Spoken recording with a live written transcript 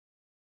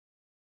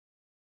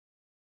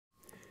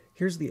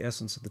Here's the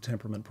essence of the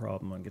temperament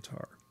problem on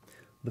guitar.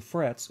 The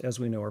frets,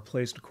 as we know, are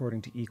placed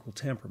according to equal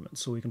temperament,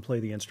 so we can play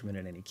the instrument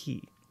in any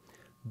key.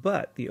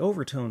 But the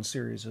overtone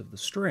series of the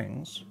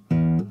strings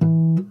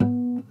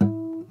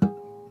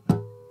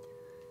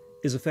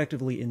is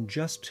effectively in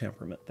just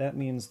temperament. That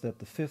means that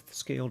the fifth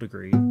scale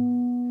degree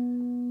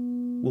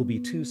will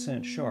be 2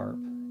 cents sharp,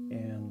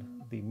 and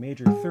the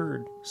major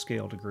third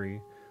scale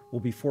degree will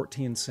be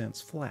 14 cents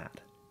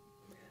flat.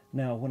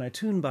 Now, when I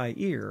tune by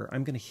ear,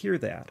 I'm going to hear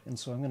that, and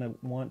so I'm going to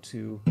want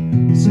to,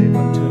 say if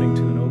I'm tuning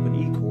to an open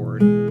E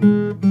chord, I'm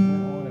going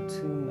to want to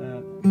tune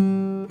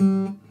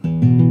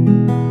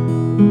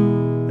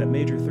that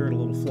major third a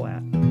little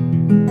flat.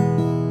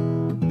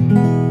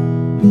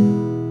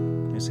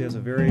 You see, it has a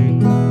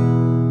very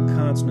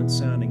consonant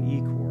sounding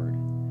E chord,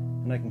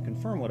 and I can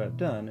confirm what I've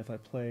done if I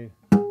play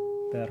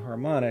that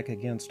harmonic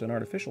against an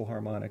artificial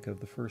harmonic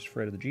of the first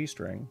fret of the G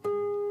string.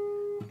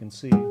 You can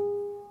see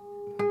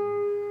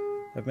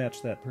I've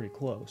matched that pretty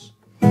close.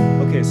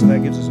 Okay, so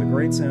that gives us a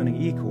great sounding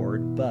E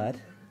chord, but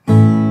the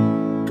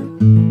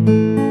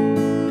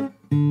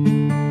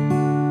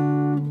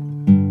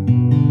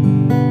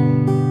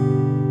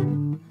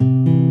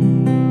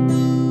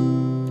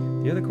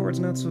other chord's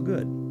not so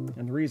good.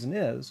 And the reason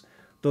is,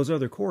 those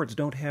other chords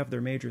don't have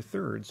their major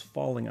thirds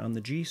falling on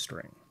the G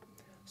string.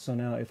 So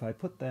now if I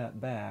put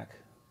that back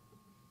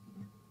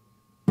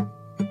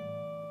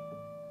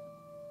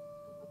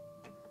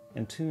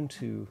and tune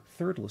to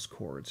thirdless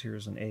chords,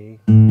 here's an A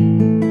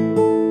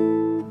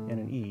and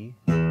an E,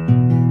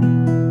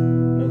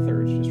 no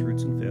thirds, just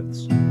roots and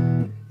fifths.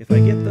 If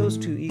I get those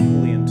two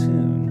equally in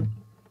tune,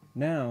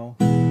 now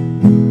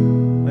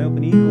my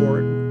open E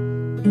chord,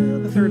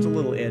 the third's a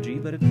little edgy,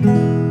 but it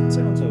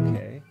sounds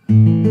okay.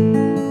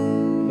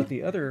 But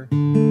the other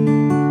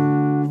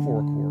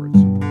four chords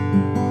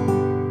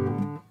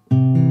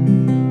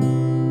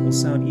will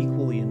sound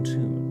equally in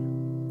tune.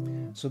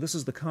 So this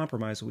is the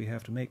compromise that we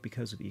have to make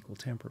because of equal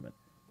temperament.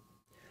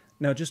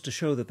 Now, just to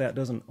show that that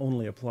doesn't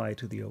only apply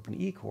to the open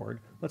E chord,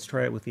 let's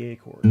try it with the A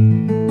chord.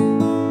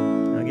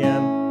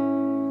 Again,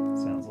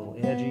 sounds a little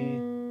edgy.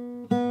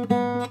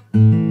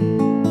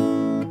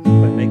 If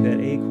I make that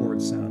A chord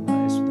sound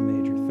nice with the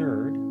major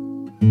third,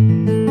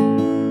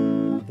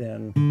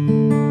 then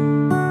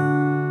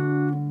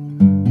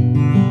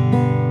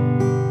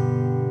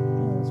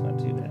well, that's not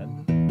too bad.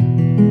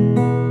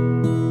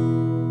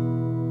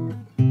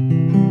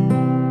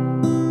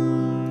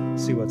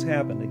 See what's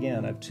happened.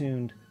 Again, I've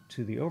tuned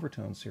to the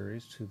overtone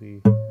series, to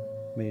the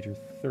major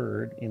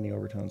third in the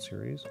overtone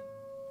series.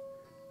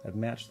 I've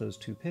matched those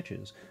two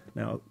pitches.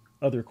 Now,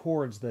 other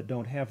chords that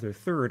don't have their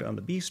third on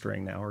the B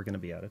string now are going to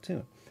be out of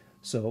tune.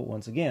 So,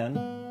 once again,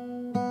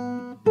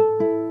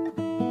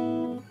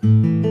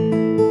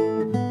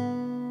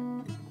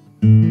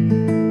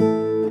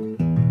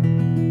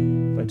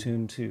 if I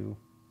tune to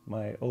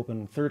my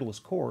open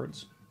thirdless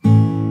chords,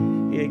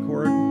 the A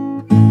chord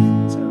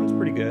sounds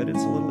pretty good.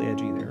 It's a little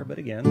edgy there, but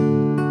again,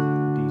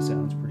 D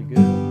sounds pretty good.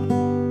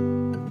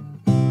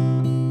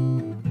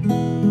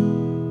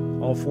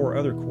 All four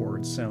other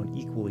chords sound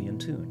equally in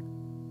tune.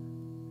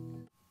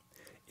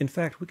 In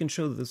fact, we can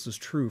show that this is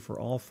true for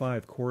all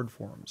 5 chord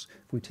forms.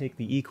 If we take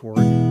the E chord,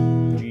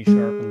 the G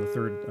sharp on the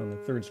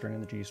third string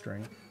on the G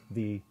string,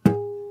 the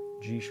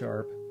G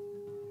sharp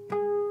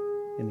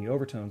in the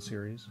overtone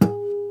series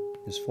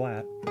is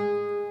flat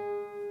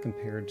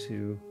compared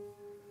to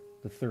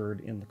the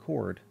third in the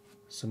chord.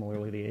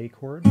 Similarly, the A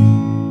chord,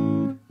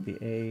 the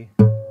A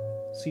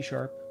C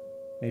sharp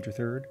major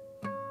third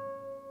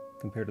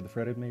compared to the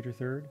fretted major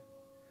third,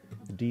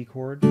 the D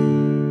chord,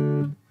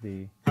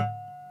 the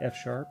F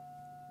sharp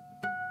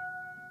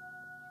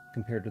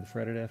compared to the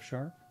fretted F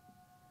sharp,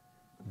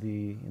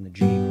 in the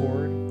G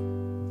chord,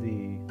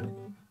 the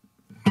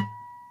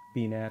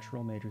B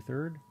natural major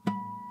third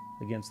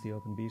against the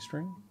open B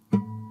string.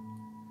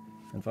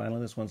 And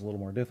finally, this one's a little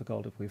more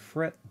difficult. If we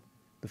fret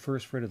the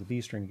first fret of the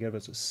B string to give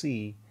us a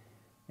C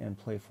and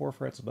play 4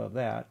 frets above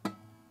that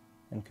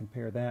and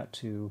compare that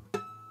to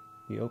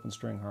the open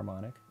string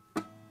harmonic,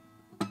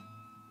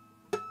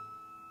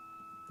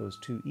 those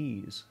two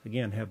E's,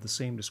 again, have the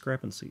same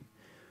discrepancy.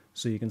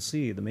 So you can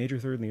see the major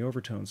third in the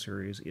overtone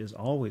series is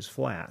always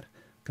flat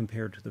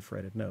compared to the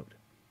fretted note.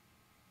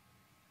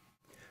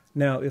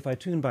 Now, if I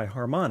tune by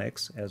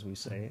harmonics, as we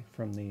say,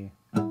 from the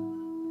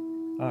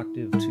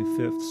octave to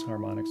fifths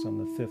harmonics on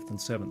the 5th and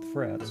 7th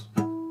frets,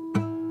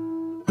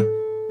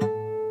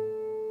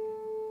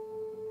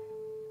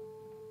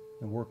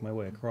 and work my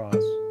way across,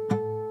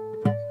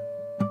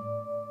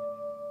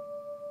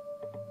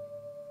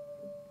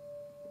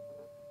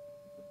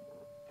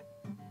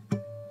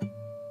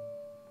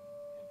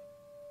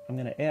 I'm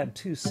going to add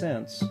 2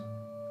 cents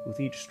with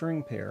each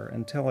string pair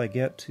until I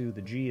get to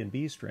the G and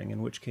B string,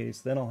 in which case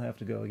then I'll have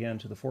to go again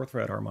to the 4th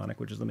fret harmonic,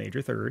 which is the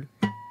major third,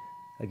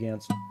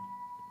 against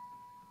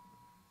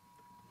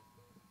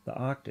the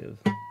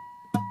octave.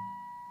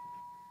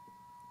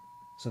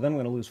 So then I'm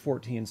going to lose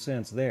 14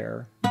 cents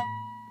there,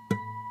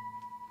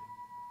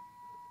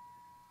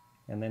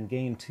 and then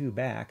gain 2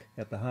 back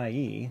at the high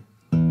E.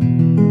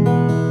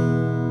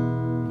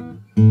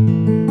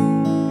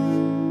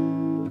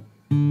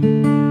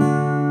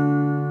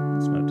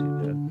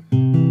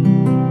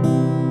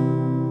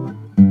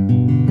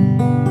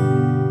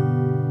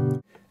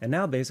 And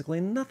now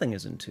basically nothing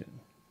is in tune.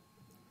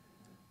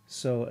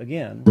 So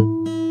again,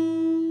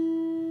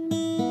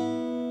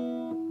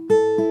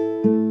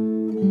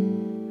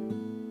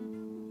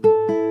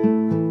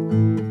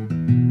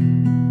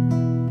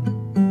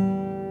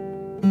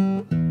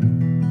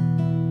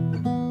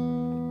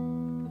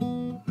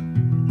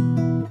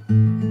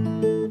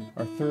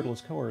 our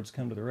thirdless chords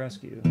come to the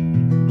rescue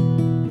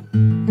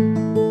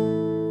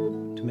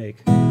to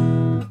make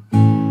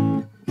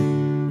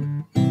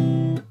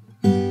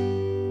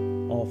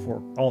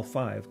all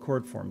five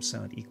chord forms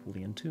sound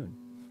equally in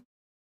tune.